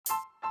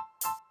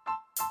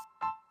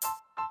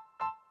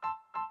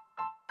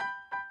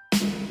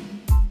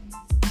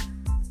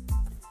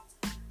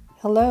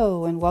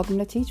Hello and welcome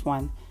to Teach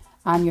One.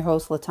 I'm your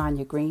host,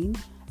 Latanya Green.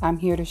 I'm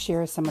here to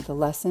share some of the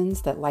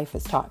lessons that life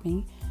has taught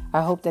me.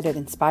 I hope that it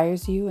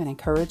inspires you and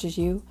encourages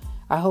you.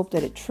 I hope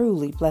that it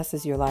truly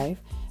blesses your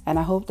life, and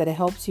I hope that it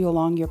helps you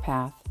along your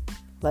path.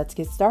 Let's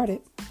get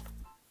started.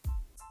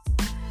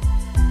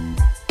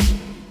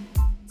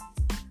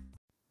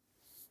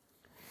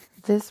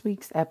 This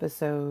week's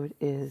episode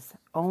is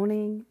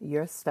owning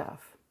your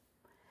stuff.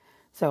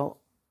 So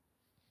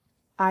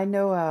I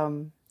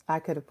know I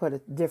could have put a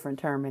different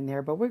term in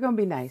there, but we're going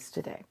to be nice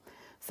today.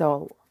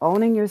 So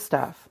owning your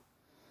stuff.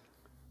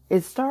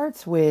 It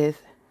starts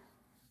with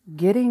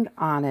getting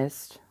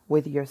honest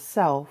with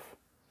yourself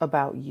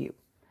about you.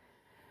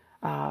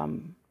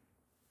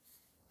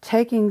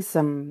 Taking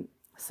some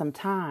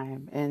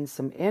time and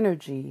some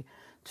energy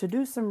to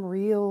do some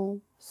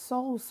real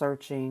soul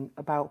searching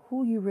about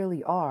who you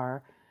really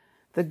are,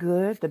 the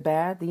good, the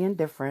bad, the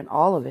indifferent,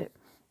 all of it.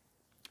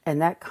 And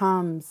that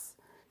can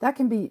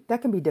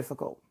be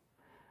difficult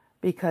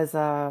because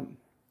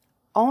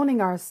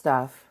owning our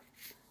stuff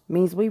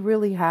means we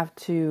really have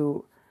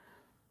to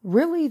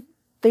really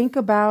think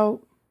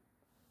about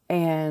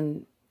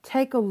and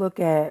take a look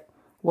at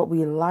what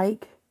we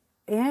like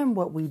and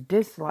what we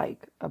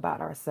dislike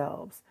about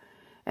ourselves.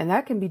 And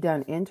that can be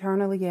done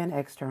internally and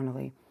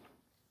externally.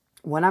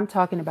 When I'm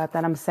talking about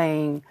that, I'm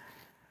saying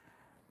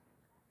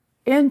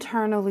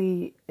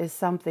internally is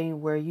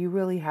something where you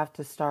really have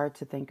to start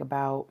to think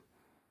about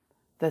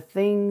the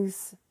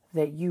things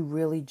that you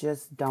really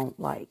just don't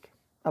like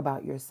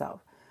about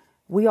yourself.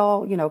 We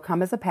all,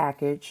 come as a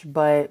package,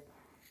 but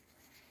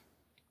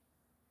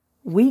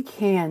we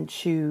can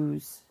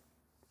choose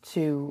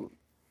to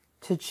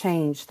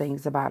change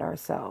things about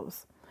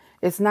ourselves.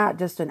 It's not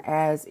just an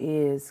as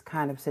is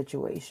kind of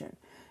situation.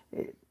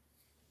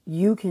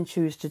 You can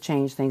choose to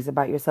change things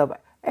about yourself.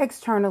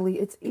 Externally,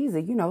 it's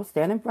easy,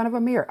 stand in front of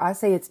a mirror. I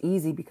say it's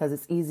easy because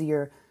it's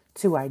easier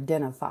to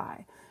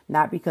identify,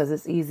 not because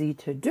it's easy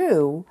to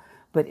do,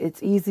 but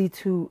it's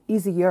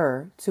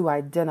easier to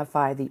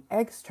identify the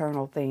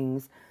external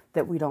things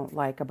that we don't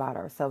like about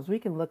ourselves. We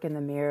can look in the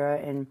mirror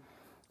and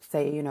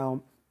say, I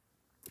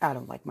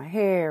don't like my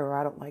hair, or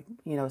I don't like,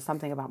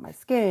 something about my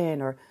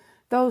skin, or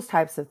those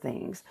types of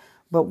things.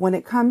 But when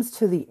it comes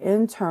to the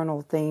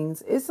internal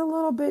things, it's a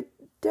little bit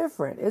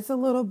different. It's a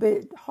little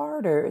bit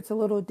harder. It's a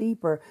little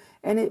deeper.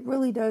 And it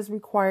really does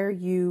require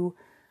you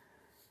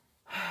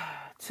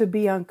to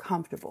be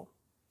uncomfortable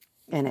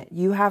in it.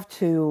 You have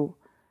to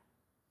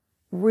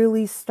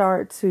really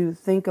start to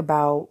think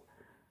about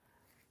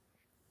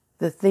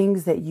the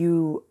things that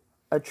you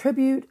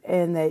attribute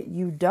and that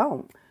you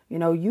don't.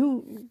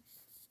 You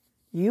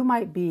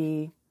might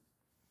be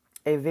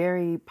a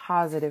very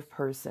positive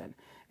person,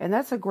 and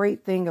that's a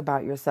great thing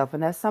about yourself.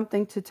 And that's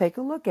something to take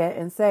a look at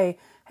and say,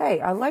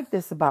 hey, I like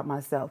this about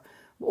myself.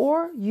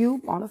 Or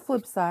you, on the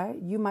flip side,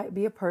 you might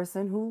be a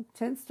person who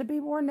tends to be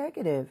more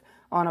negative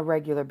on a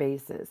regular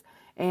basis.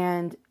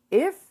 And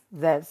if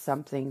that's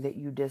something that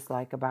you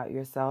dislike about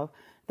yourself,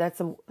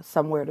 that's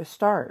somewhere to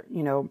start.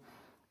 You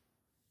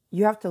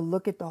have to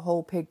look at the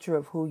whole picture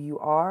of who you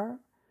are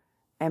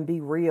and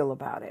be real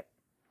about it.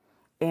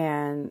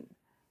 And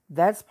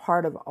that's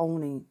part of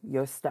owning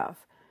your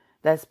stuff.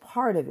 That's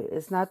part of it.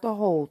 It's not the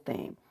whole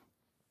thing.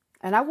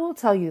 And I will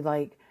tell you,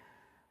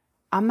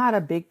 I'm not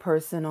a big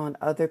person on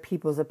other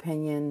people's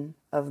opinion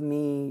of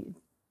me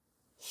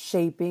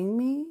shaping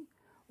me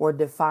or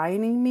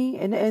defining me.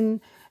 And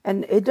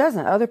it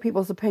doesn't. Other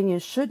people's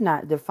opinions should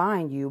not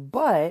define you,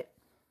 but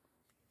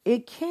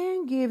it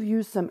can give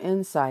you some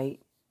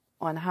insight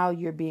on how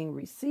you're being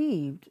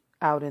received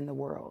out in the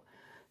world.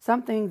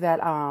 Something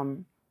that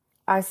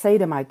I say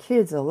to my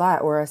kids a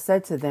lot, or I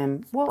said to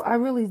them, well, I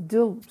really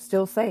do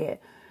still say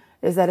it,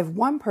 is that if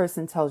one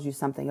person tells you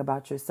something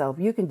about yourself,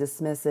 you can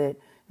dismiss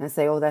it and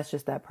say, oh, that's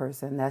just that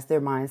person. That's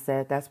their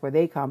mindset. That's where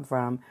they come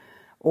from.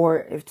 Or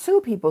if two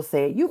people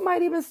say it, you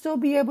might even still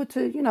be able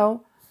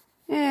to,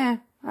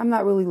 I'm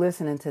not really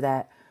listening to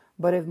that.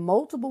 But if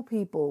multiple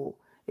people,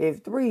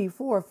 if 3,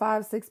 4,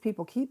 5, 6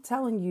 people keep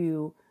telling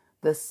you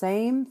the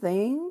same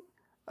thing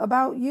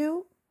about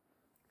you,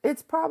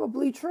 it's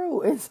probably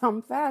true in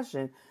some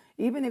fashion.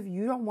 Even if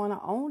you don't want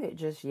to own it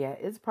just yet,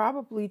 it's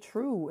probably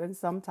true in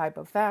some type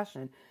of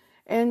fashion.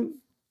 And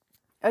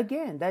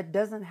again, that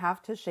doesn't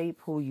have to shape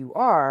who you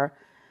are,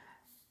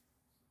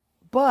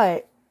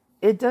 but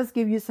it does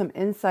give you some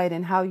insight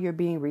in how you're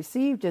being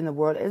received in the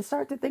world, and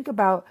start to think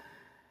about,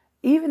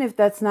 even if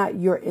that's not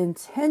your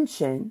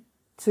intention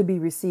to be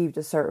received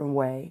a certain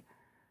way,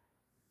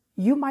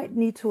 you might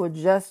need to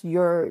adjust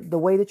the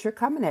way that you're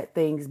coming at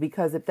things,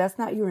 because if that's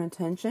not your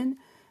intention,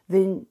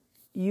 then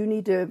you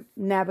need to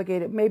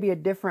navigate it maybe a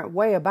different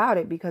way about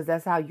it, because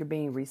that's how you're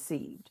being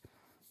received.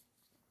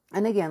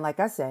 And again, like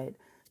I said,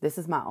 this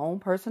is my own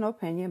personal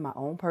opinion, my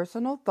own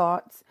personal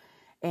thoughts,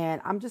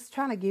 and I'm just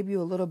trying to give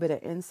you a little bit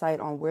of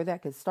insight on where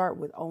that could start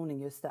with owning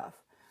your stuff,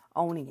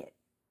 owning it,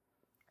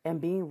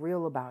 and being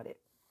real about it.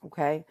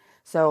 Okay.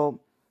 So,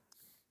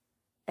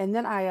 and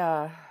then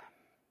I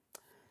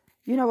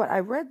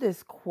read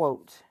this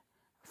quote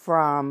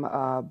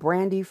from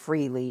Brandy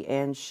Freely,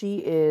 and she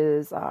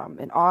is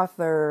an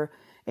author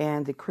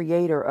and the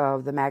creator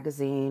of the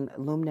magazine,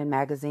 Luminen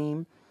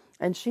Magazine,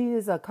 and she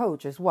is a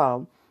coach as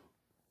well.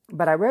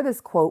 But I read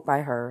this quote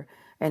by her,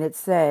 and it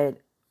said,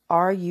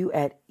 "Are you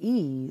at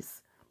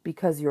ease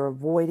because you're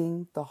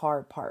avoiding the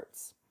hard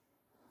parts?"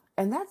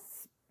 And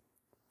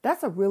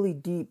that's a really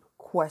deep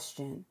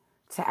question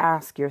to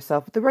ask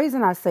yourself. The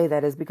reason I say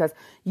that is because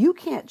you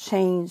can't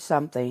change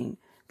something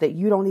that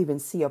you don't even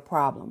see a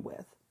problem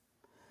with.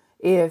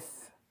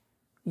 If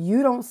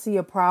you don't see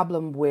a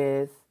problem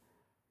with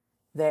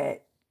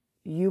that,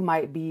 you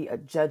might be a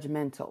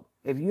judgmental.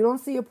 If you don't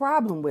see a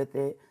problem with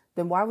it,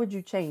 then why would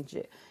you change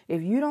it?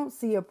 If you don't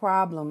see a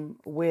problem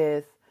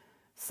with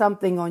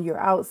something on your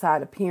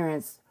outside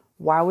appearance,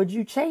 why would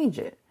you change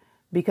it?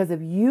 Because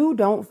if you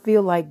don't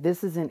feel like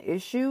this is an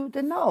issue,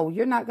 then no,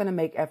 you're not going to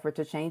make effort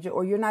to change it,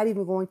 or you're not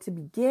even going to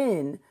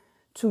begin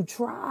to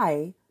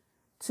try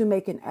to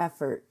make an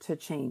effort to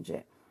change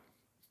it.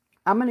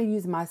 I'm going to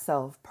use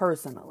myself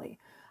personally.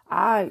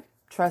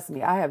 Trust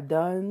me, I have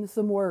done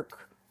some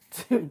work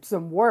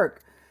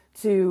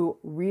to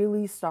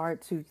really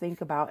start to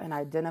think about and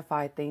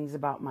identify things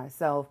about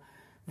myself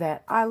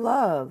that I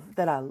love,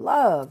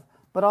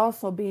 but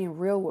also being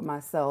real with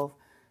myself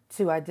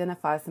to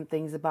identify some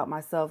things about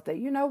myself that,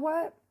 you know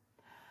what?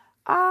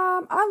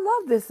 I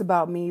love this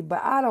about me,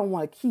 but I don't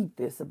want to keep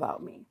this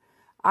about me.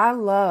 I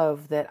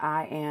love that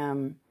I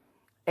am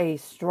a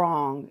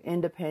strong,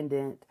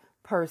 independent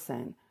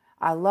person.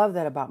 I love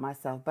that about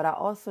myself, but I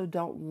also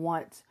don't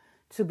want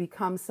to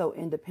become so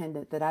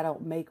independent that I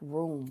don't make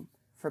room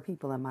for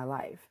people in my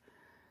life.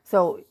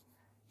 So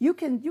you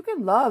can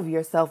love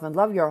yourself and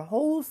love your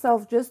whole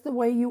self just the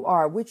way you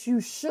are, which you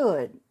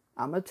should.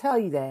 I'm going to tell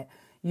you that.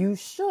 You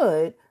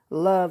should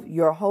love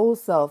your whole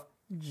self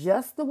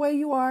just the way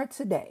you are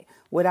today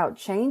without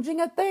changing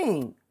a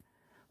thing.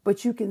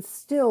 But you can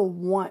still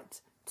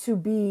want to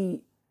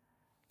be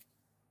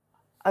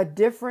a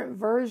different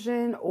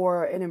version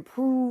or an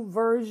improved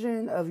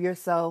version of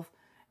yourself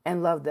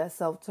and love that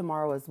self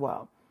tomorrow as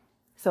well.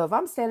 So if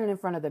I'm standing in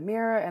front of the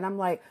mirror and I'm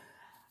like,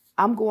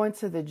 I'm going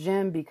to the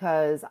gym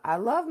because I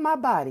love my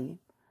body,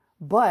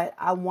 but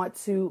I want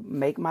to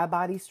make my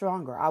body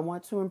stronger. I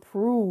want to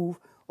improve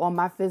on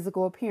my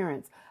physical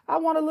appearance. I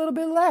want a little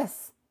bit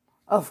less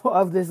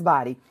of this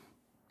body.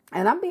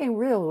 And I'm being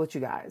real with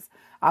you guys.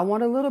 I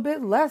want a little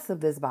bit less of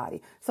this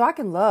body so I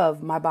can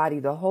love my body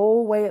the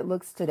whole way it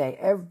looks today,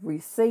 every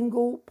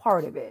single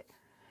part of it,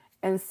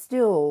 and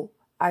still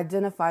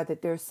identify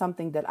that there's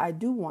something that I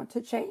do want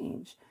to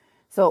change.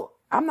 So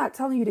I'm not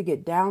telling you to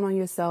get down on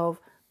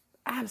yourself.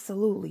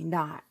 Absolutely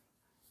not.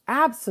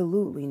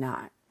 Absolutely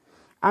not.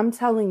 I'm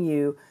telling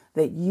you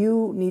that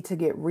you need to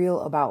get real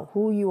about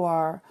who you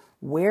are,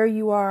 where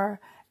you are,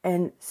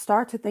 and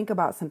start to think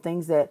about some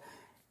things that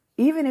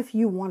even if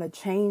you want to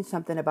change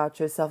something about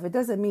yourself, it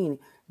doesn't mean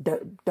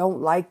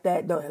don't like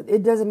that.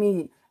 It doesn't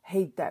mean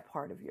hate that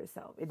part of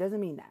yourself. It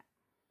doesn't mean that.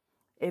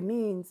 It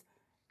means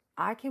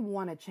I can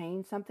want to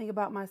change something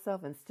about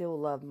myself and still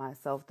love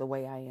myself the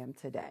way I am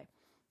today.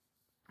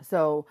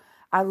 So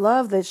I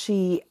love that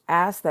she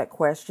asked that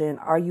question,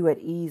 are you at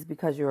ease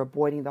because you're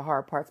avoiding the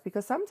hard parts?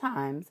 Because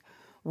sometimes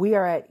we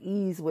are at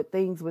ease with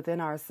things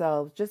within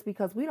ourselves just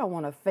because we don't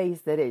want to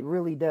face that it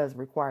really does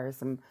require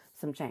some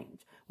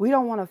change. We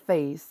don't want to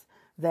face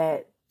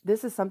that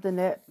this is something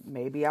that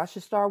maybe I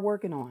should start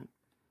working on.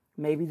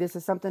 Maybe this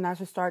is something I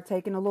should start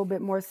taking a little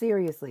bit more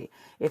seriously.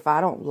 If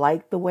I don't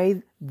like the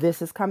way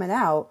this is coming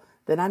out,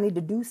 then I need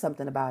to do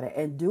something about it.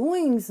 And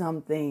doing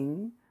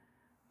something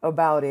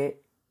about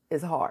it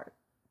is hard.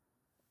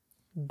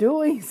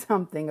 Doing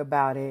something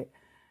about it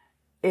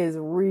is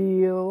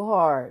real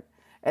hard.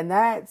 And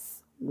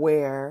that's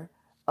where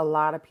a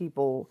lot of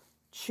people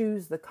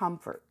choose the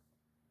comfort.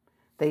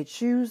 They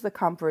choose the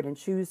comfort and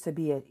choose to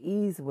be at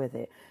ease with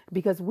it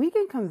because we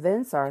can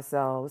convince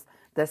ourselves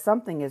that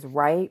something is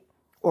right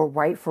or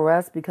right for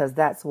us because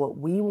that's what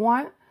we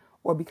want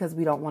or because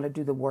we don't want to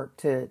do the work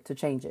to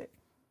change it.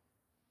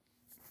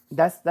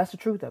 That's the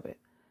truth of it.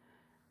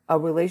 A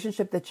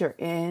relationship that you're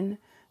in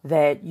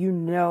that you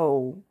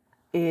know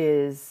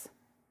is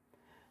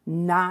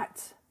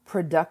not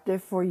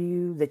productive for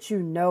you, that you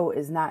know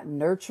is not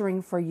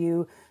nurturing for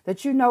you,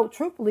 that you know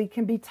truthfully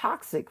can be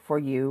toxic for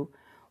you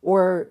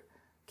or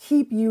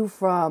keep you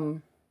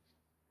from,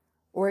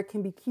 or it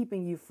can be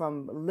keeping you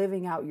from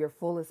living out your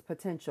fullest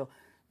potential.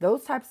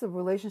 Those types of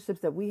relationships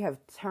that we have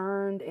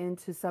turned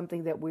into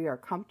something that we are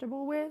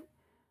comfortable with,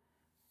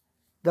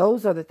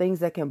 those are the things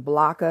that can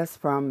block us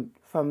from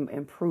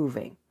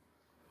improving.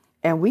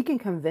 And we can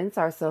convince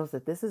ourselves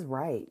that this is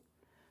right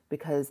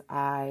because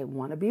I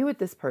want to be with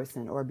this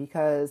person, or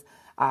because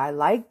I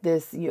like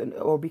this,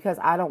 or because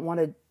I don't want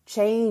to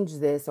change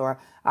this, or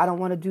I don't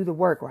want to do the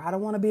work, or I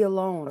don't want to be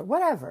alone, or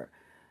whatever.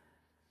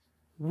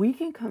 We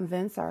can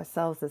convince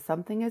ourselves that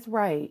something is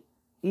right,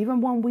 even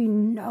when we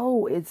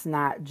know it's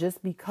not,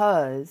 just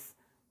because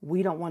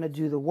we don't want to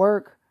do the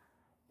work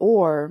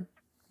or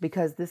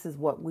because this is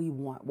what we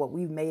want, what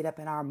we've made up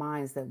in our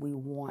minds that we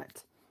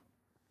want.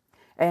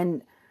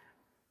 And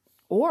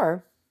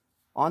Or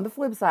on the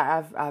flip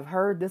side, I've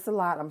heard this a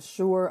lot. I'm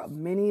sure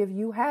many of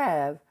you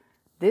have.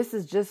 This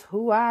is just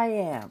who I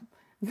am.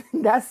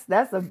 That's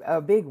a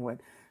big one.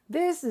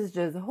 This is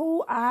just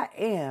who I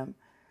am.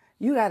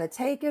 You got to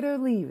take it or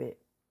leave it.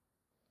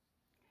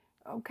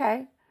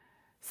 Okay.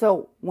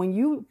 So when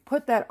you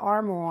put that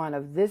armor on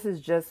of this is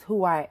just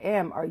who I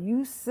am, are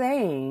you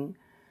saying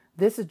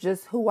this is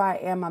just who I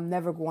am? I'm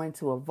never going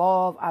to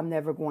evolve. I'm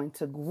never going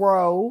to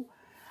grow.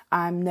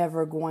 I'm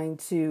never going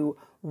to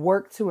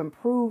work to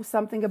improve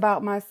something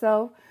about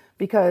myself?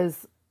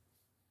 Because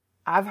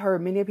I've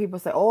heard many people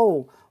say,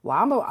 "Oh, well,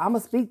 I'm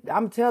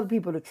gonna tell the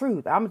people the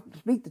truth. I'm gonna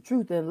speak the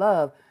truth in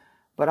love."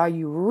 But are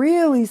you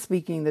really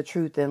speaking the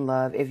truth in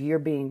love if you're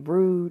being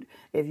rude,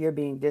 if you're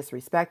being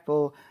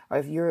disrespectful, or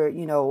if you're,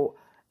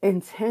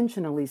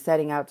 intentionally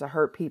setting out to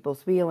hurt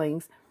people's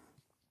feelings?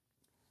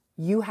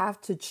 You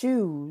have to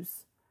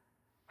choose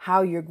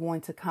how you're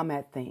going to come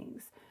at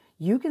things.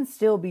 You can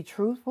still be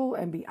truthful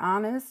and be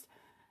honest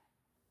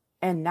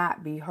and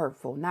not be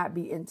hurtful, not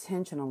be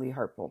intentionally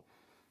hurtful.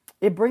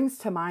 It brings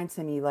to mind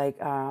to me, like,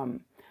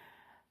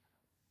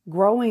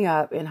 growing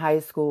up in high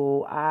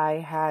school, I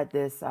had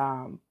this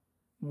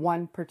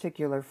one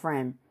particular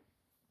friend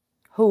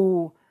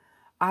who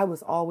I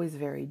was always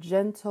very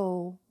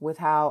gentle with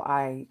how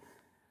I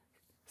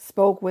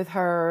spoke with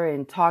her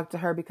and talked to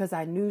her, because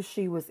I knew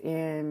she was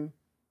in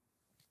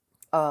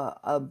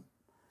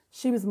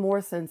she was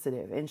more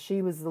sensitive and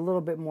she was a little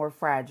bit more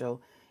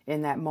fragile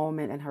in that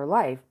moment in her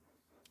life.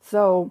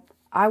 So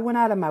I went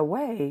out of my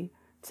way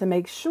to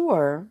make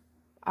sure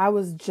I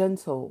was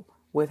gentle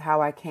with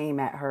how I came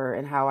at her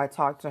and how I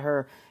talked to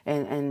her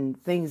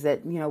and things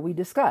that, we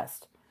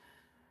discussed.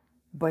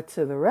 But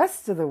to the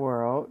rest of the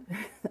world,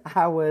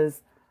 I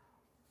was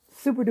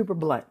super duper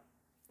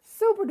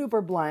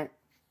blunt,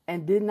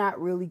 and did not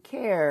really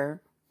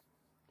care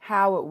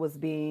how it was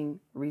being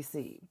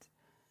received.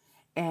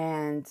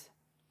 And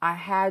I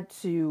had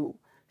to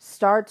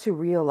start to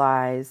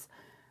realize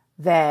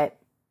that,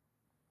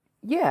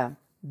 yeah,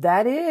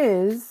 that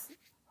is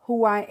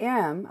who I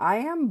am. I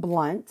am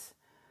blunt,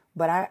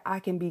 but I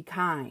can be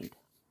kind.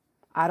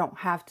 I don't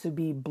have to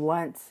be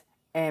blunt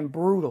and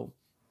brutal,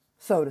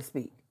 so to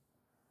speak.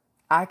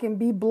 I can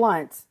be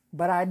blunt,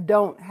 but I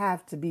don't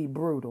have to be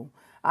brutal.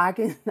 I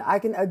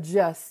can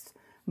adjust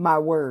my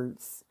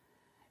words.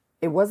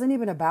 It wasn't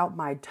even about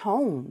my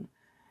tone.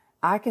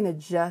 I can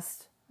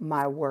adjust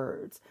my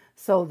words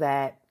so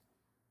that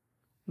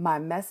my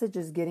message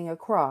is getting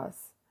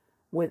across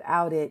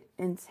without it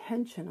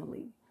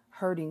intentionally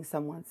hurting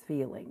someone's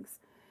feelings.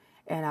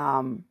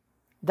 And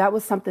that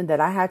was something that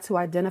I had to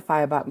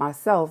identify about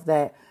myself,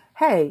 that,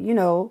 hey,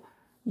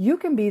 you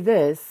can be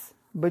this,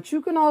 but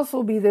you can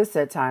also be this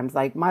at times.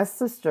 Like my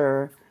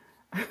sister,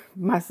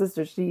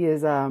 she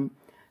is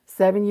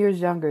 7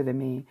 years younger than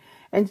me.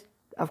 And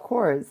of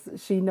course,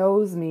 she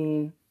knows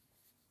me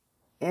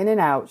in and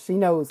out. She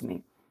knows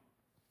me.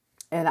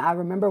 And I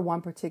remember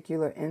one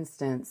particular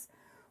instance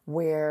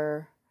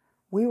where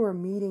we were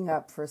meeting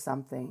up for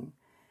something,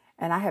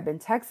 and I had been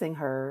texting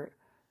her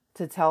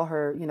to tell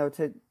her,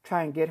 to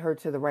try and get her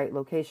to the right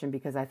location,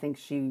 because I think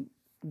she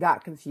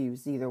got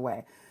confused either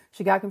way.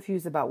 She got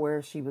confused about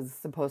where she was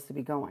supposed to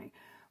be going.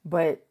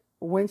 But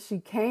when she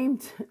came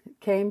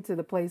to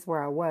the place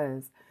where I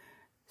was,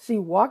 she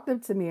walked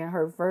up to me and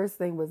her first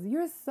thing was,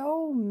 "You're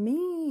so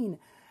mean."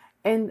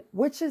 And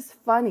which is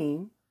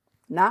funny,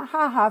 not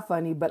haha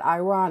funny, but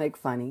ironic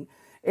funny.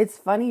 It's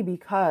funny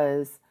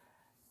because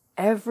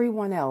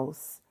everyone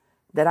else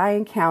that I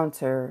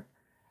encounter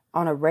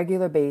on a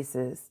regular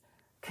basis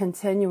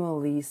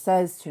continually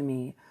says to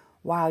me,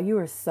 "Wow, you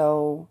are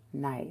so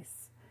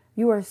nice.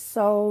 You are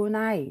so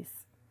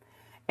nice."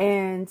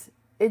 And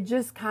it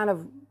just kind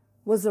of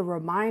was a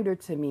reminder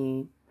to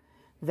me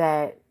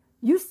that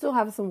you still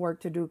have some work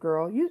to do,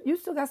 girl. You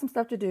still got some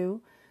stuff to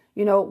do,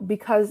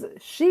 because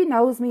she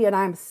knows me and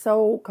I'm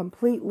so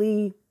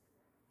completely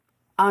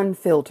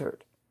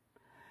unfiltered.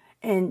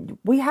 And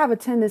we have a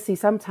tendency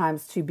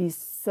sometimes to be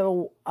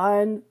so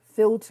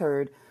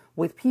unfiltered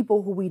with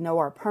people who we know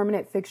are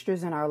permanent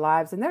fixtures in our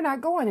lives, and they're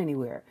not going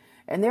anywhere.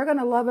 And they're going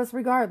to love us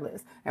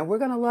regardless. And we're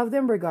going to love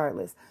them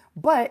regardless.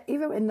 But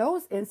even in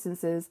those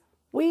instances,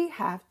 we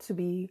have to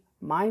be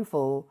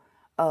mindful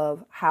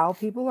of how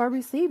people are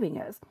receiving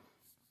us.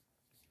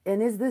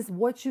 And is this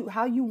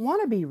how you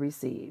want to be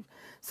received?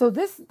 So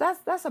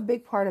that's a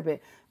big part of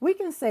it. We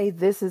can say,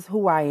 this is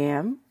who I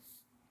am.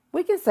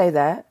 We can say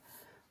that.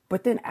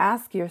 But then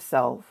ask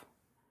yourself,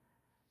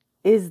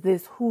 is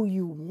this who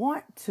you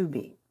want to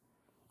be?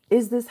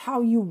 Is this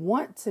how you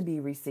want to be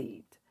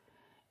received?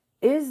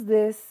 Is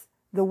this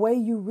the way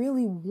you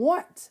really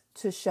want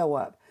to show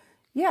up?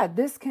 Yeah,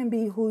 this can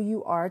be who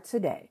you are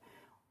today.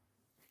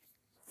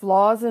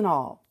 Flaws and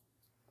all.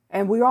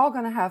 And we're all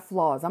going to have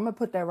flaws. I'm going to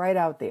put that right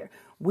out there.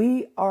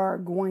 We are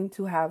going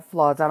to have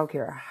flaws. I don't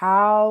care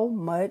how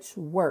much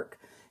work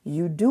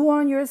you do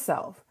on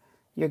yourself.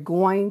 You're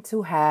going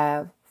to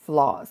have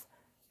flaws.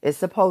 It's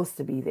supposed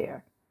to be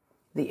there.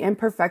 The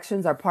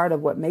imperfections are part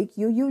of what make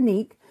you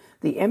unique.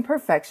 The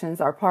imperfections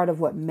are part of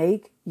what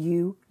make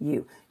you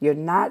you. You're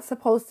not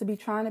supposed to be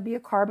trying to be a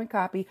carbon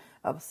copy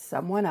of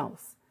someone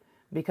else.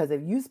 Because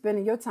if you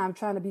spending your time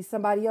trying to be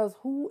somebody else,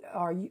 who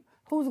are you?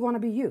 Who's going to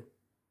be you?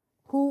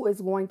 Who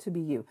is going to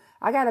be you?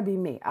 I got to be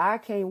me. I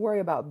can't worry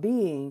about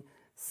being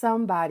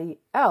somebody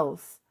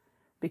else,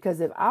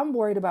 because if I'm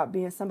worried about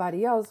being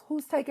somebody else,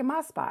 who's taking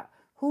my spot?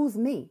 Who's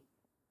me?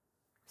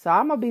 So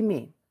I'm going to be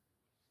me.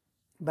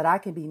 But I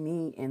can be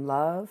me in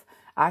love.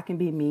 I can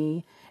be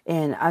me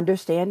in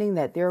understanding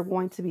that there are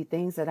going to be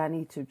things that I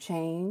need to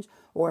change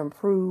or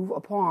improve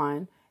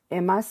upon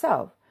in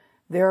myself.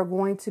 There are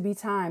going to be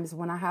times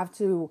when I have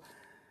to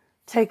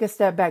take a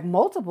step back,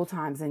 multiple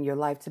times in your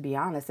life, to be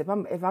honest. If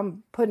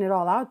I'm putting it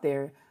all out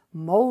there,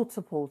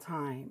 multiple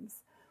times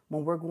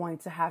when we're going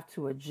to have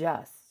to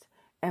adjust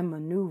and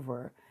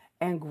maneuver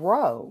and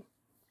grow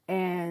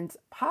and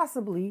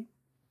possibly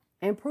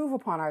improve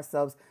upon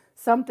ourselves.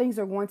 Some things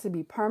are going to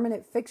be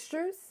permanent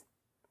fixtures.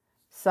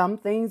 Some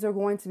things are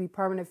going to be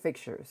permanent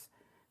fixtures.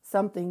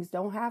 Some things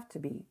don't have to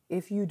be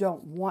if you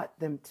don't want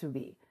them to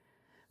be.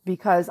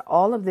 Because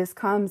all of this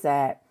comes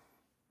at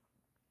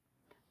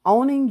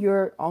owning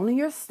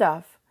your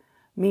stuff,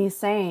 means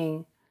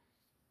saying,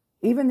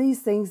 even these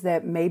things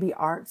that maybe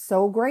aren't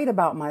so great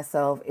about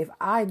myself, if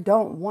I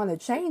don't want to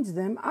change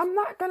them, I'm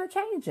not going to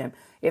change them.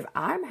 If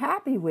I'm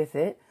happy with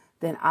it,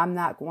 then I'm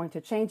not going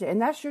to change it.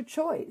 And that's your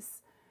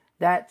choice.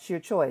 That's your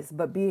choice.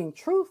 But being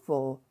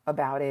truthful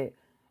about it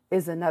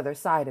is another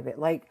side of it.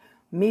 Like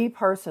me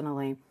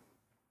personally,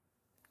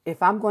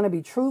 if I'm going to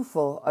be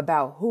truthful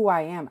about who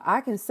I am,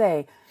 I can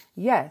say,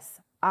 yes,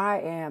 I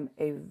am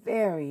a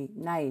very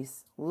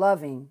nice,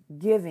 loving,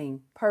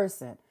 giving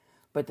person.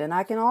 But then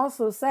I can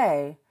also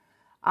say,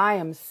 I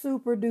am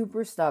super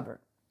duper stubborn.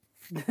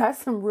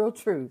 That's some real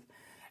truth.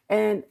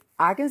 And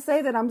I can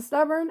say that I'm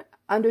stubborn,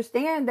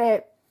 understand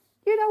that,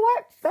 you know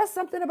what? That's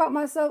something about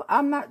myself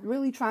I'm not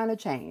really trying to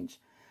change.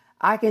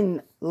 I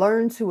can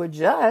learn to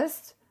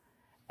adjust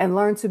and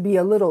learn to be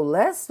a little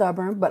less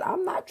stubborn, but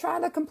I'm not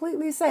trying to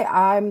completely say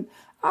I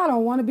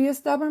don't want to be a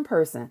stubborn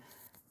person,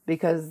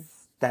 because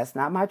that's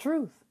not my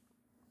truth.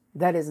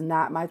 That is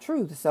not my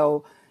truth.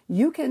 So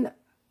you can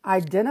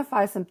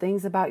identify some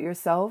things about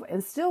yourself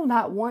and still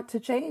not want to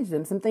change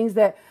them. Some things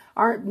that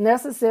aren't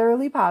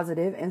necessarily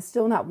positive and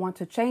still not want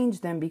to change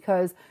them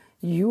because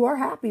you are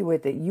happy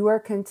with it. You are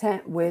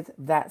content with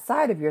that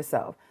side of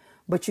yourself.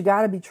 But you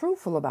got to be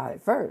truthful about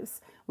it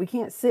first. We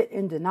can't sit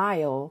in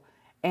denial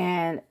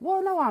and,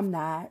 well, no, I'm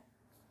not.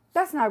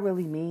 That's not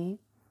really me.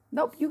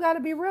 Nope, you got to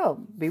be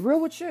real. Be real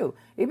with you.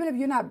 Even if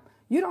you're not,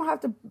 you don't have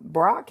to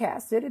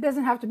broadcast it. It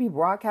doesn't have to be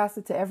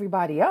broadcasted to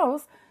everybody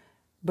else.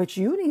 But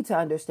you need to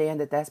understand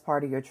that that's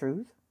part of your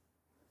truth.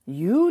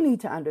 You need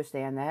to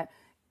understand that.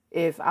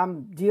 If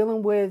I'm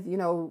dealing with,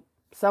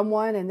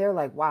 someone and they're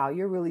like, wow,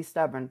 you're really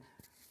stubborn,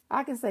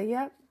 I can say,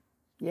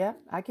 yep,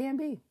 I can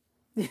be.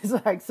 It's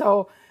like,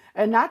 so,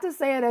 and not to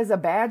say it as a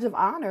badge of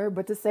honor,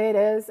 but to say it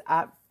as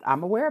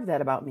I'm aware of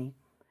that about me.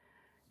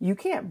 You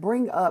can't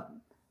bring up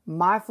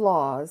my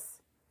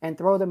flaws and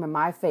throw them in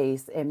my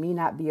face and me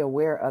not be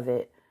aware of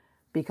it,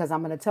 because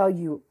I'm going to tell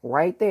you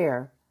right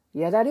there,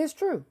 yeah, that is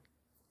true.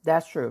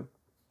 That's true.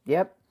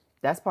 Yep,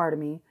 that's part of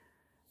me.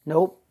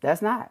 Nope,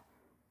 that's not.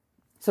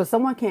 So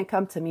someone can't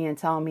come to me and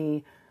tell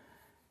me,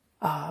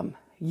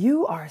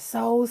 you are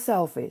so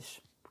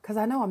selfish, because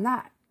I know I'm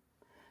not.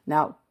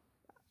 Now,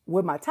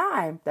 with my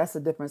time, that's a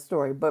different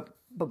story. But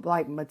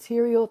like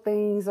material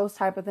things, those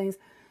type of things,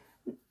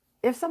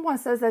 if someone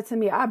says that to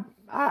me, I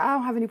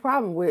don't have any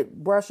problem with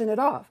brushing it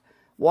off,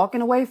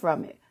 walking away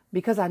from it,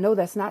 because I know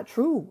that's not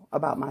true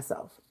about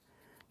myself.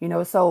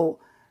 So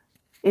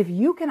if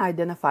you can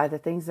identify the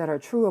things that are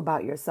true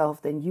about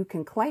yourself, then you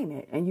can claim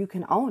it and you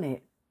can own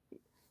it.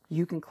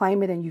 You can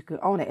claim it and you can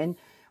own it, and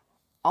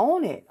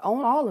own it.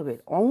 Own all of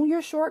it. Own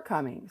your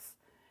shortcomings.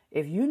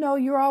 If you know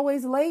you're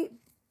always late,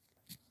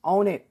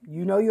 own it.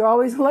 You know you're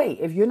always late.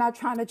 If you're not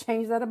trying to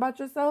change that about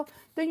yourself,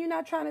 then you're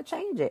not trying to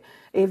change it.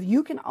 If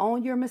you can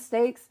own your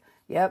mistakes,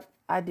 yep,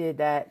 I did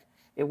that.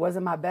 It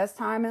wasn't my best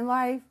time in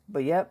life,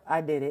 but yep,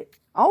 I did it.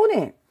 Own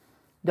it.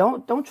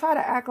 Don't try to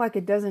act like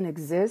it doesn't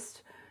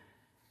exist.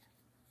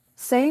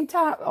 Same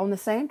time, on the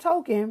same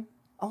token,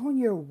 own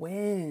your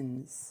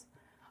wins.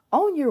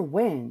 Own your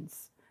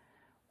wins.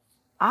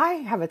 I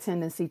have a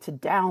tendency to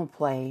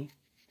downplay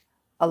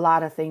a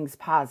lot of things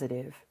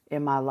positive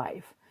in my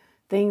life.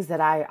 Things that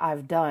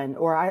I've done,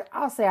 or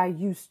I'll say I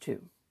used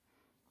to.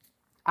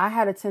 I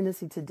had a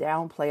tendency to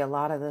downplay a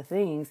lot of the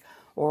things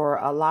or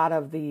a lot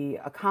of the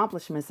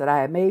accomplishments that I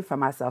had made for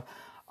myself.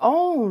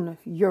 Own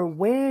your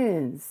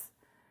wins.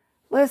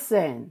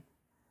 Listen,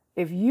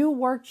 if you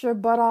worked your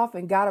butt off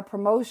and got a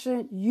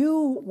promotion,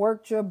 you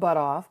worked your butt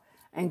off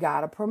and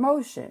got a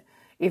promotion.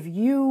 If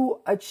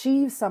you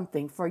achieve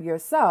something for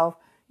yourself,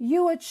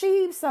 you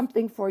achieve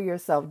something for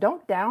yourself.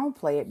 Don't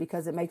downplay it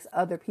because it makes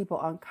other people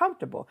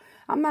uncomfortable.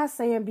 I'm not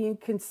saying being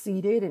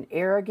conceited and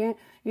arrogant,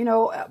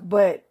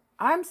 but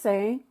I'm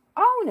saying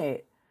own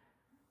it.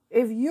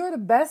 If you're the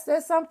best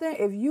at something,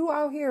 if you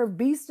out here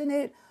beasting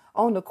it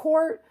on the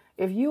court,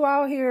 if you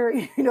out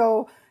here,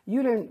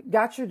 You done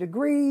got your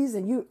degrees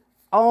and you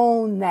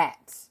own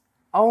that.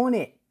 Own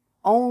it.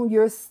 Own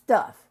your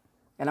stuff.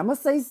 And I'm going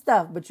to say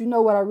stuff, but you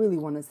know what I really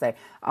want to say.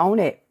 Own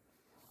it.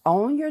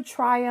 Own your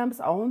triumphs.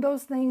 Own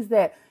those things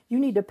that you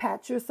need to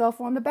pat yourself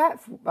on the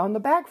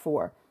back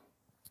for.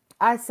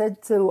 I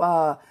said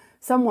to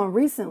someone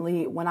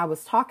recently when I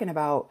was talking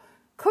about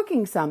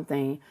cooking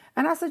something,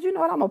 and I said, you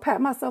know what, I'm going to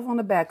pat myself on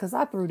the back because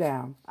I threw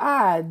down.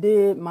 I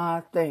did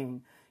my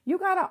thing. You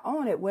got to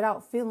own it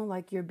without feeling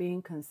like you're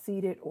being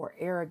conceited or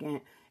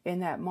arrogant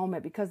in that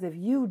moment, because if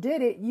you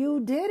did it,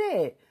 you did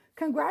it.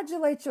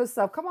 Congratulate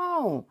yourself. Come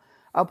on.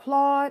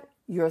 Applaud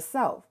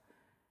yourself.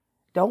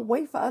 Don't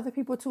wait for other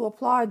people to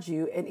applaud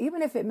you. And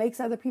even if it makes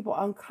other people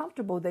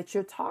uncomfortable that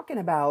you're talking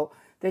about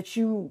that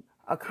you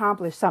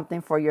accomplished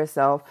something for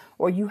yourself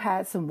or you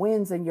had some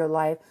wins in your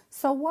life,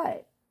 so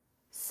what?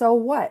 So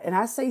what? And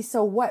I say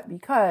so what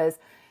because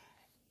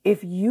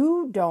if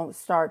you don't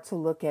start to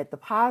look at the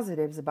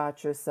positives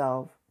about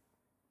yourself,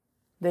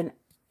 then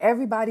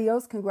everybody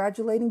else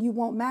congratulating you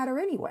won't matter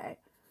anyway.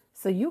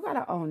 So you got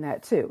to own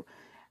that too.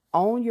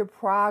 Own your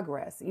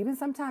progress. Even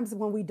sometimes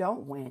when we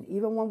don't win,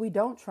 even when we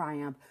don't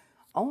triumph,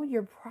 own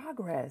your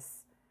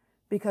progress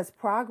because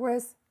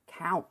progress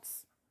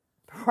counts.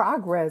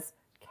 Progress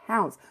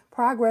counts.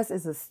 Progress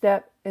is a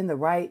step in the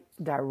right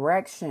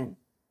direction.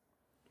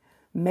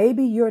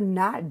 Maybe you're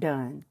not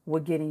done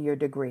with getting your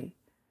degree.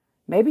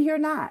 Maybe you're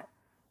not.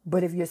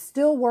 But if you're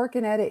still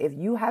working at it, if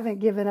you haven't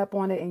given up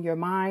on it in your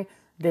mind,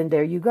 then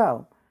there you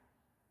go.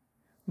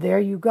 There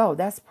you go.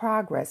 That's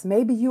progress.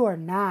 Maybe you are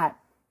not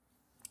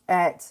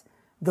at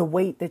the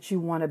weight that you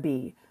want to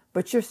be,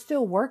 but you're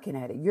still working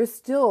at it. You're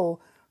still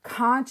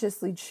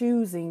consciously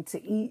choosing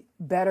to eat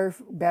better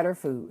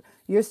food.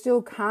 You're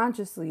still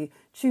consciously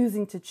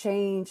choosing to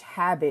change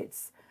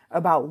habits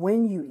about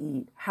when you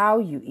eat, how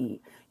you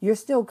eat. You're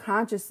still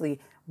consciously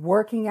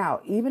working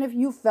out. Even if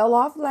you fell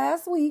off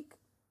last week,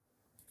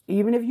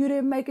 even if you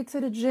didn't make it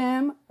to the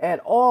gym at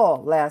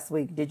all last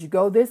week, did you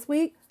go this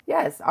week?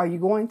 Yes. Are you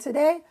going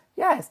today?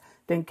 Yes.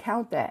 Then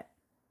count that.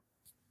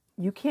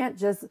 You can't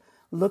just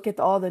look at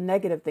all the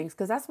negative things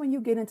because that's when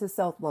you get into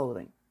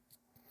self-loathing.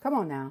 Come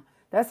on now.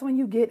 That's when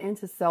you get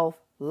into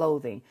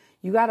self-loathing.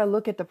 You got to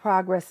look at the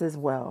progress as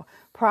well.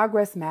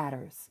 Progress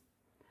matters.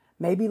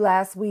 Maybe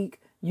last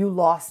week you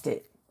lost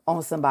it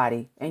on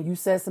somebody and you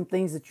said some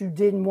things that you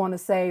didn't want to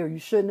say or you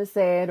shouldn't have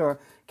said or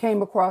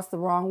came across the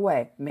wrong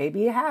way.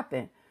 Maybe it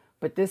happened,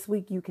 but this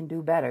week you can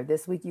do better.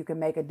 This week you can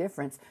make a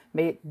difference.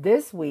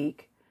 This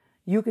week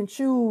you can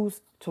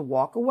choose to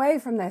walk away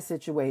from that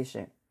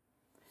situation.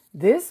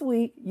 This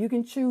week you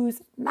can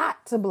choose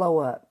not to blow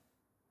up.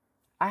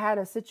 I had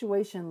a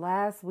situation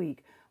last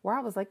week where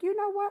I was like, you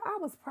know what? I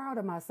was proud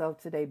of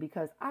myself today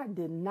because I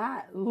did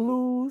not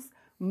lose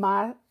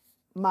my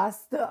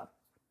stuff.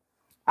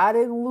 I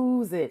didn't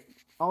lose it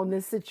on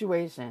this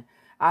situation.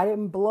 I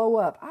didn't blow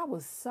up. I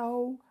was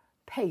so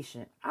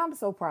patient. I'm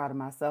so proud of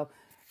myself.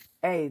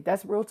 Hey,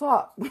 that's real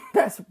talk.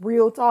 That's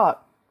real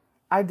talk.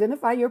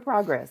 Identify your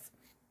progress.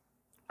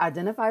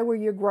 Identify where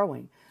you're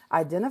growing.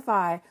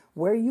 Identify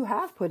where you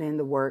have put in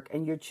the work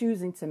and you're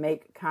choosing to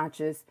make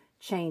conscious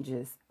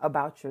changes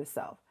about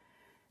yourself.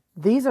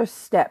 These are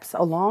steps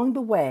along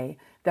the way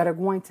that are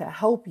going to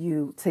help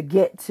you to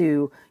get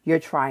to your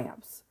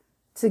triumphs,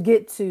 to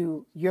get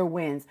to your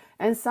wins.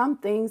 And some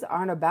things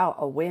aren't about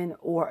a win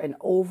or an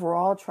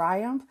overall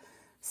triumph.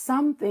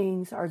 Some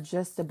things are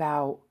just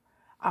about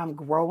I'm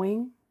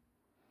growing.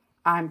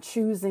 I'm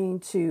choosing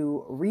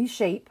to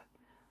reshape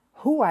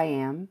who I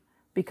am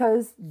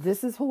because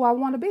this is who I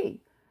want to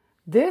be.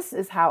 This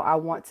is how I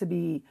want to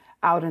be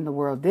out in the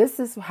world. This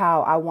is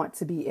how I want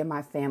to be in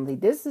my family.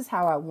 This is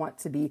how I want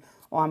to be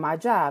on my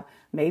job.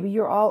 Maybe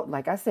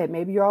like I said,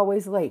 maybe you're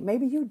always late.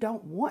 Maybe you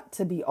don't want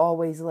to be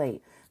always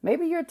late.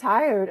 Maybe you're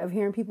tired of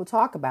hearing people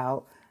talk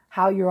about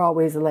how you're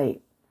always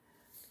late.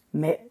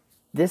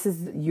 This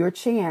is your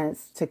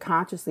chance to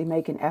consciously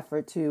make an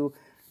effort to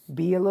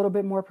be a little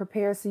bit more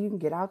prepared so you can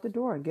get out the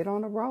door and get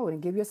on the road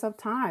and give yourself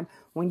time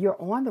when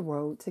you're on the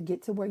road to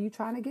get to where you're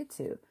trying to get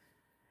to.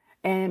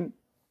 And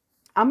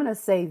I'm going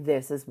to say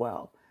this as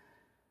well.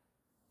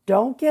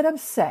 Don't get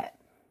upset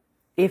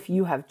if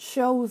you have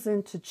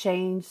chosen to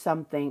change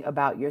something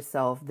about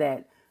yourself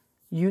that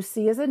you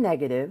see as a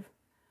negative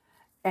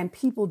and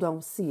people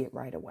don't see it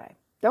right away.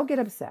 Don't get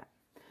upset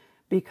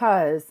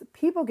because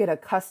people get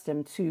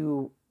accustomed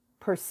to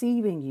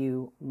perceiving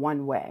you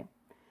one way.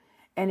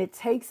 And it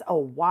takes a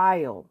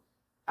while.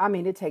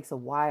 It takes a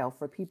while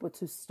for people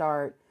to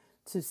start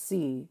to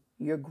see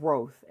your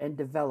growth and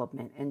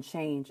development and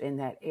change in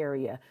that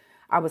area.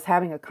 I was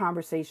having a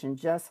conversation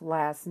just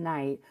last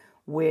night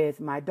with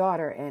my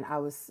daughter and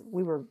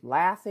we were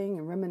laughing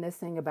and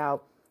reminiscing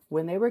about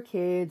when they were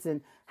kids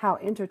and how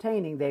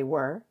entertaining they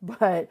were.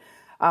 But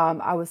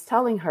I was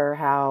telling her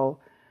how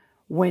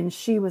when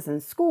she was in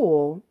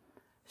school,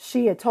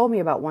 she had told me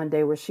about one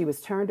day where she was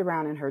turned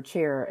around in her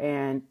chair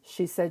and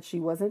she said she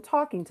wasn't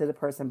talking to the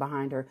person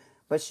behind her,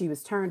 but she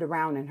was turned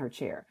around in her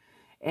chair.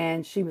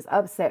 And she was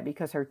upset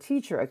because her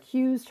teacher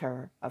accused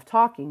her of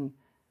talking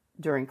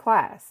during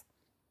class.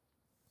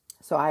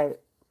 So I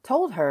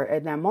told her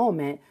at that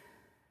moment,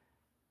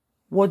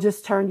 well,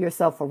 just turn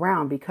yourself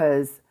around,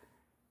 because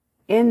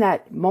in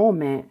that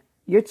moment,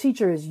 your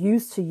teacher is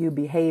used to you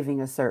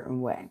behaving a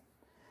certain way.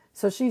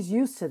 So she's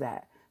used to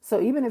that. So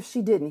even if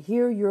she didn't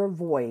hear your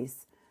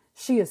voice,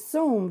 she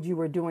assumed you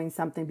were doing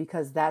something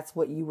because that's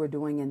what you were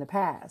doing in the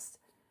past.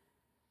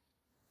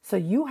 So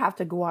you have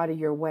to go out of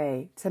your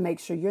way to make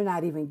sure you're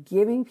not even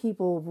giving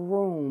people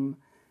room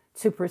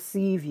to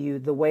perceive you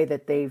the way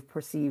that they've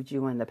perceived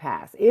you in the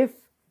past, if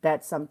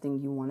that's something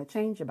you want to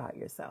change about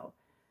yourself.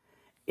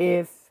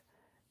 If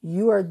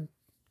you are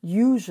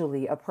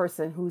usually a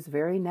person who's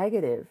very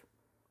negative,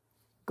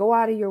 go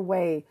out of your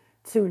way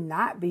to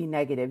not be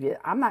negative.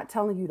 I'm not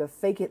telling you to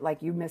fake it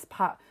like you Miss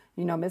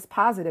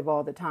Positive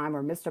all the time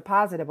or Mr.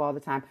 Positive all the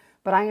time.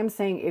 But I am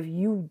saying if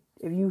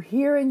you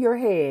hear in your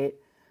head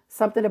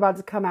something about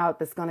to come out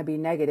that's going to be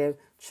negative,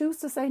 choose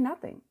to say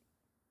nothing.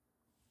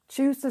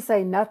 Choose to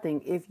say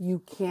nothing if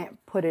you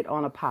can't put it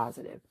on a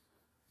positive.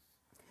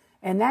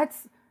 And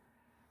that's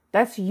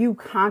you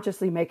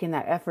consciously making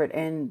that effort,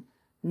 and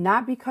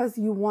not because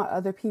you want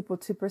other people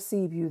to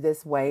perceive you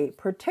this way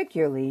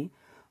particularly,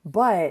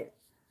 but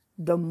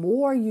the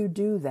more you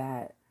do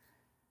that,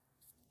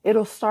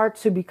 it'll start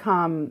to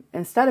become,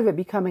 instead of it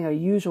becoming a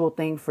usual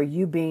thing for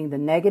you being the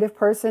negative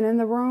person in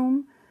the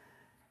room,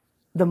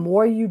 the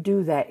more you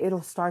do that,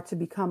 it'll start to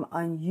become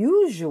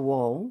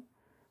unusual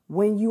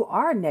when you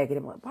are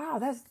negative. Like, wow,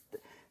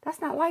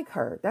 that's not like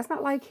her. That's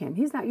not like him.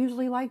 He's not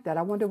usually like that.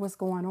 I wonder what's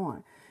going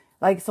on.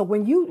 Like, so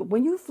when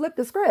you flip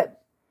the script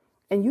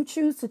and you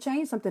choose to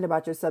change something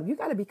about yourself, you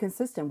got to be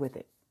consistent with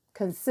it.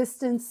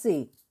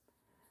 Consistency.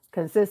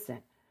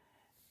 Consistent.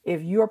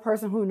 If you're a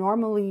person who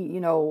normally,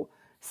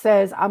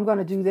 says, I'm going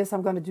to do this,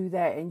 I'm going to do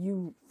that, and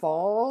you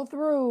fall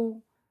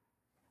through,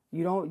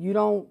 you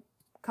don't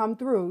come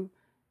through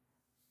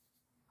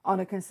on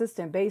a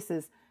consistent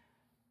basis,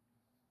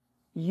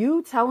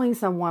 you telling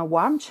someone,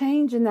 well, I'm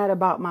changing that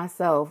about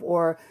myself,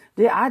 or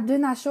did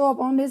not show up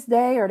on this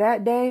day or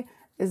that day,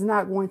 is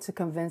not going to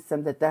convince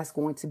them that that's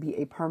going to be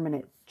a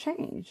permanent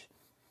change.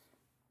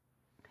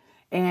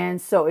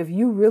 And so if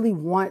you really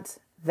want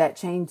that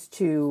change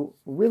to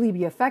really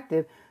be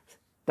effective,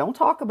 don't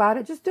talk about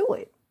it, just do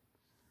it.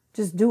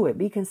 Just do it.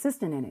 Be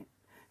consistent in it.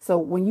 So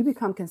when you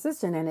become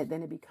consistent in it,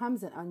 then it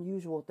becomes an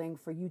unusual thing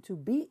for you to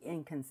be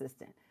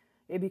inconsistent.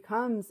 It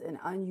becomes an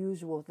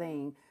unusual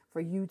thing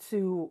for you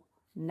to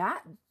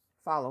not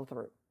follow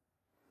through.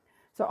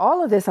 So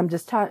all of this, I'm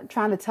just trying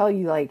to tell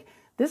you, like,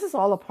 this is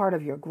all a part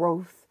of your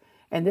growth.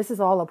 And this is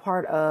all a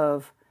part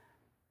of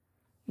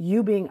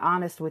you being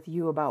honest with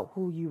you about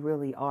who you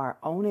really are,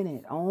 owning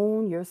it,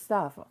 own your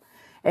stuff.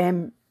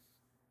 And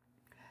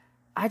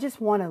I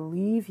just want to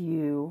leave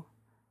you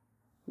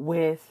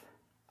with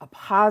a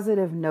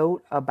positive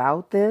note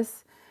about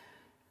this.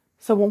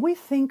 So when we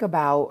think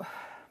about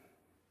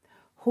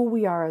who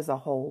we are as a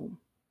whole,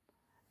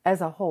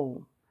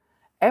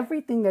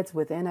 everything that's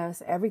within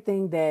us,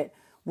 everything that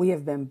we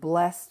have been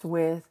blessed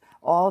with,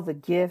 all the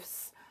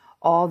gifts,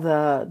 all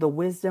the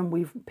wisdom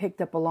we've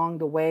picked up along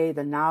the way,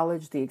 the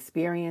knowledge, the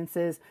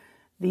experiences,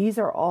 these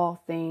are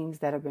all things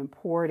that have been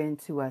poured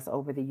into us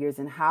over the years,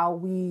 and how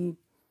we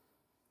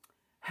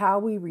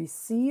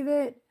receive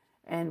it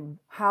and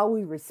how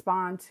we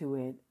respond to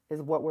it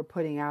is what we're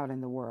putting out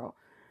in the world.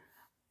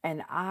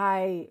 And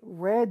I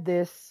read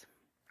this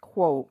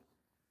quote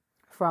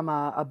from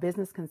a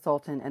business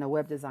consultant and a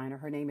web designer.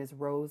 Her name is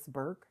Rose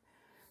Burke.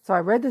 So I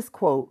read this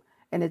quote,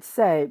 and it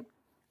said,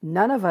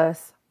 "None of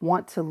us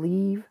want to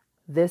leave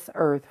this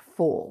earth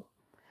full.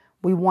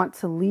 We want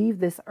to leave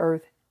this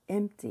earth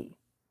empty."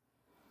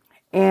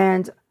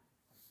 And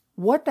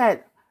what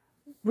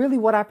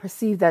I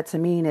perceive that to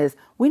mean is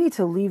we need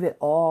to leave it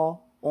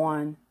all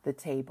on the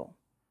table.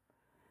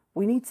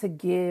 We need to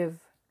give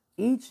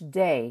each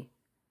day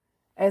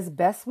as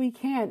best we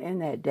can in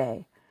that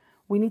day.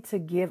 We need to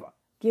give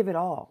it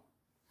all.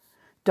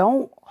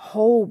 Don't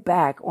hold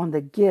back on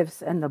the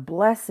gifts and the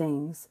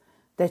blessings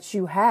that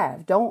you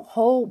have. Don't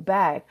hold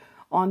back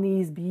on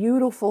these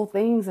beautiful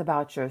things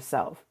about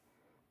yourself.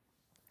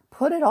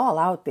 Put it all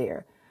out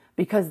there,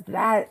 because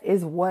that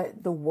is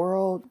what the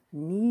world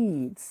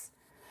needs.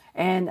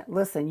 And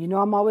listen,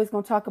 I'm always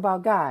going to talk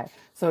about God.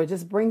 So it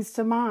just brings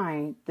to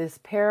mind this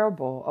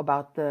parable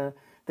about the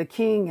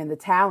king and the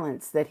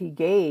talents that he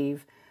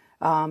gave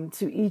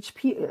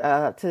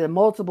to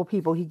multiple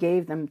people. He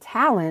gave them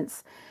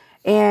talents,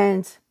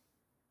 and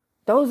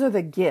those are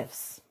the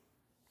gifts.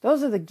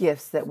 Those are the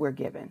gifts that we're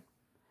given.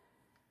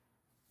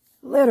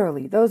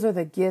 Literally, those are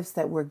the gifts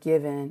that we're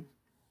given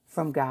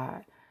from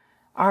God.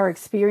 Our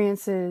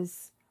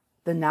experiences,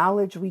 the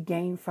knowledge we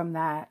gain from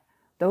that,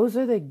 those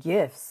are the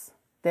gifts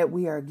that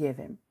we are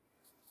given.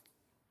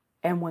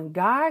 And when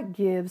God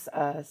gives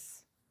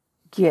us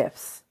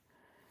gifts,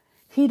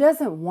 he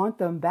doesn't want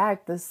them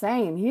back the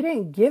same. He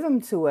didn't give them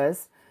to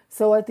us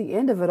so at the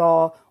end of it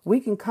all, we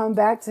can come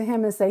back to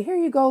him and say, "Here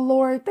you go,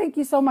 Lord. Thank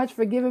you so much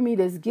for giving me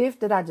this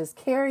gift that I just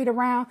carried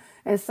around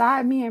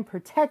inside me and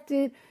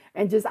protected,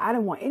 and I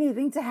didn't want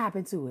anything to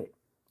happen to it."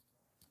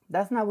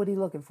 That's not what he's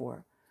looking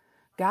for.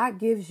 God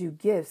gives you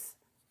gifts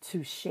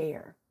to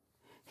share.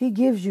 He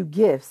gives you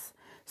gifts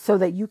so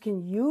that you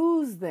can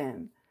use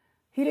them.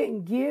 He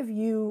didn't give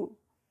you,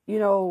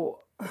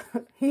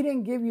 he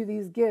didn't give you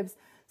these gifts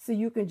so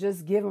you can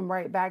just give them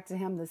right back to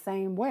him the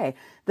same way.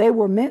 They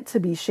were meant to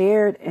be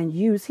shared and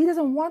used. He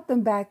doesn't want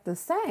them back the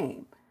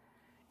same.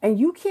 And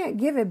you can't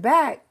give it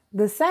back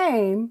the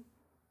same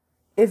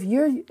if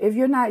you're using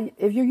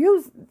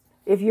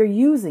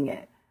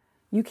it.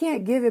 You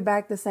can't give it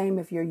back the same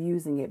if you're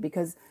using it,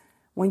 because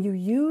when you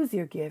use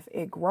your gift,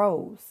 it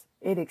grows,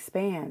 it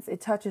expands,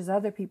 it touches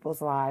other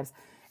people's lives.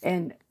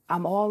 And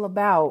I'm all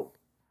about,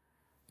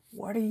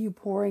 what are you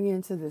pouring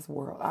into this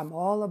world? I'm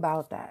all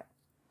about that.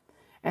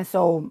 And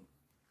so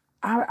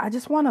I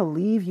just want to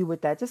leave you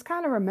with that. Just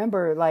kind of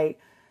remember, like,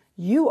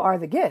 you are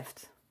the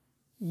gift.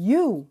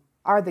 You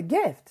are the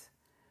gift.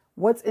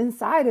 What's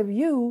inside of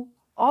you,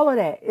 all of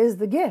that is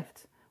the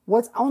gift.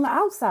 What's on the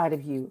outside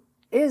of you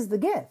is the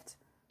gift.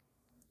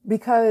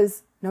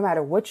 Because no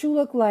matter what you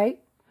look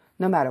like,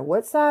 no matter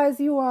what size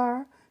you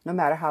are, no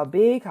matter how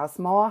big, how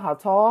small, how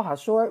tall, how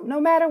short,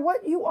 no matter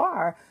what you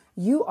are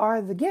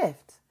the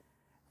gift.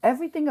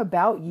 Everything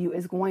about you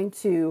is going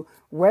to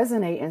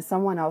resonate in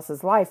someone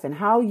else's life, and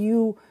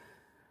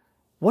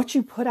what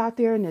you put out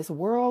there in this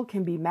world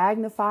can be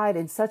magnified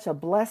in such a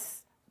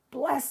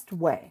blessed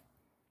way.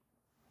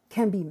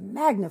 Can be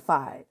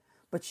magnified,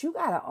 but you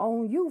got to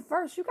own you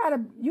first. You got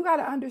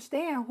to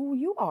understand who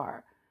you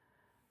are,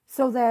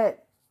 so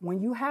that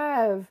when you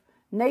have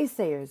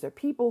naysayers or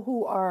people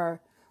who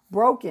are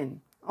broken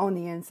on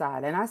the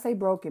inside, and I say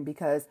broken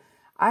because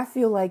I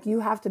feel like you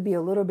have to be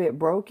a little bit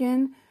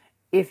broken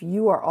if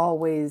you are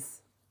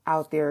always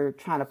out there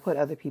trying to put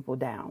other people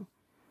down.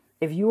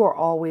 If you are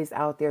always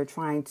out there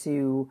trying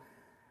to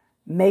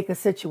make a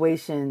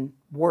situation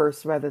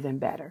worse rather than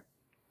better.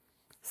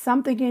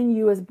 Something in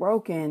you is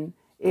broken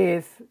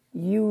if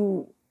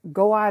you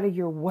go out of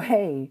your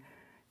way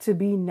to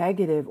be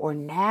negative or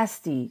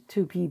nasty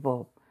to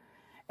people.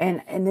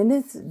 And in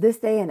this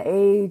day and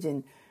age,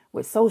 and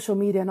with social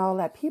media and all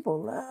that,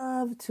 people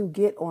love to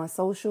get on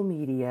social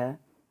media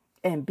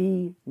and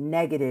be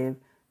negative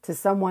to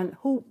someone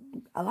who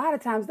a lot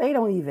of times they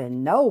don't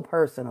even know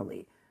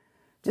personally.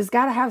 Just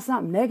got to have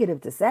something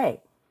negative to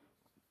say.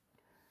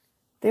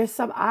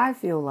 I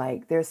feel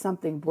like there's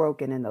something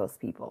broken in those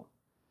people.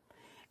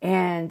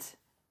 And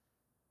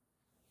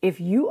if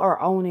you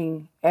are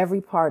owning every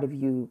part of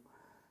you,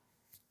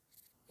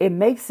 it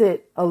makes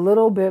it a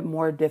little bit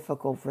more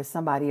difficult for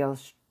somebody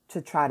else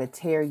to try to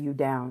tear you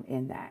down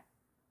in that.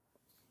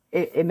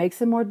 It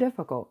makes it more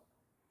difficult.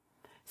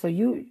 So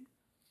you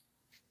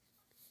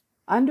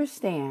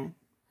understand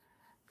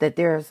that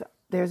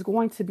there's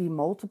going to be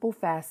multiple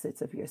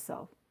facets of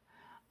yourself.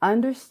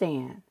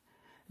 Understand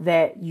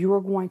that you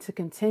are going to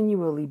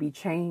continually be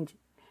changed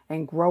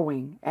and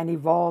growing and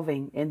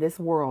evolving in this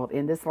world,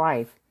 in this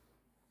life.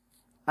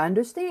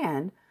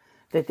 Understand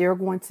that there are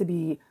going to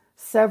be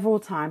several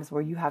times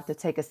where you have to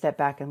take a step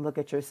back and look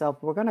at yourself.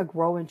 We're going to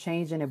grow and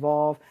change and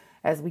evolve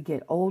as we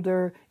get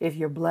older. If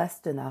you're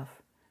blessed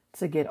enough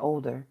to get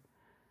older,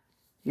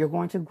 you're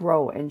going to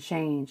grow and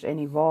change and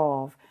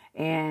evolve,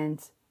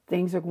 and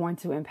things are going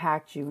to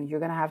impact you, and you're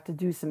going to have to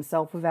do some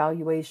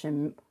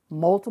self-evaluation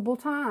multiple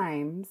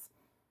times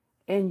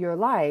in your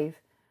life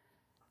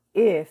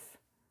if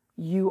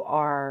you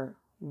are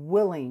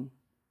willing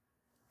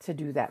to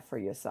do that for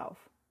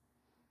yourself.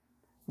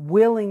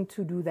 Willing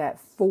to do that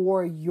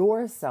for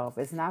yourself.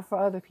 It's not for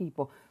other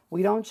people.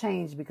 We don't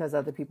change because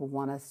other people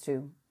want us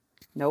to.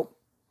 Nope,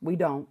 we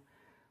don't.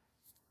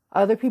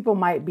 Other people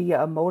might be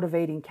a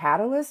motivating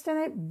catalyst in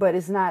it, but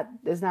it's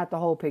not the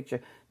whole picture.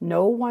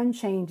 No one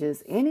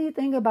changes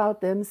anything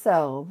about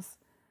themselves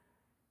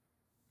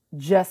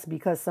just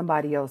because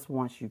somebody else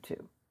wants you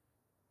to.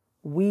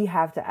 We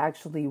have to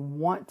actually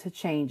want to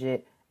change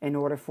it in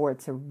order for it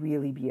to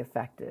really be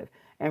effective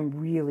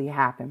and really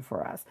happen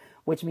for us,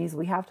 which means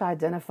we have to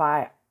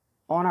identify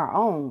on our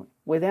own,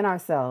 within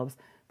ourselves,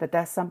 that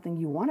that's something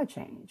you want to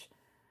change.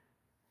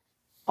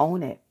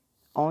 Own it.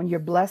 Own your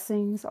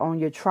blessings, own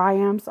your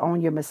triumphs,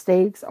 own your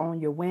mistakes, own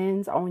your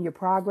wins, own your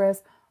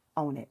progress,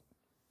 own it.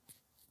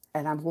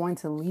 And I'm going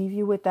to leave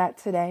you with that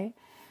today.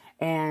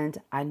 And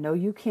I know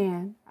you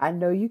can. I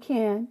know you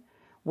can.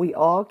 We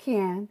all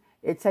can.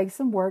 It takes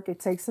some work. It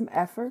takes some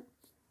effort,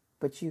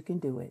 but you can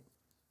do it.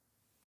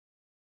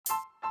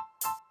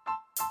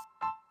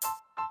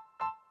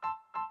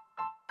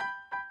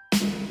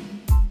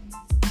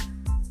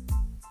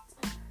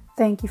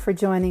 Thank you for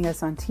joining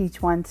us on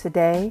Teach One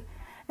today.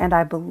 And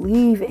I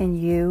believe in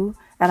you,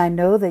 and I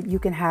know that you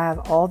can have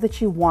all that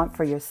you want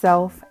for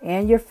yourself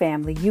and your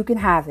family. You can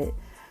have it.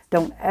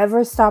 Don't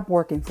ever stop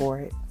working for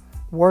it,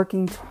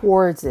 working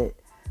towards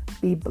it.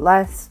 Be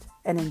blessed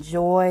and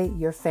enjoy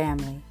your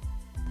family.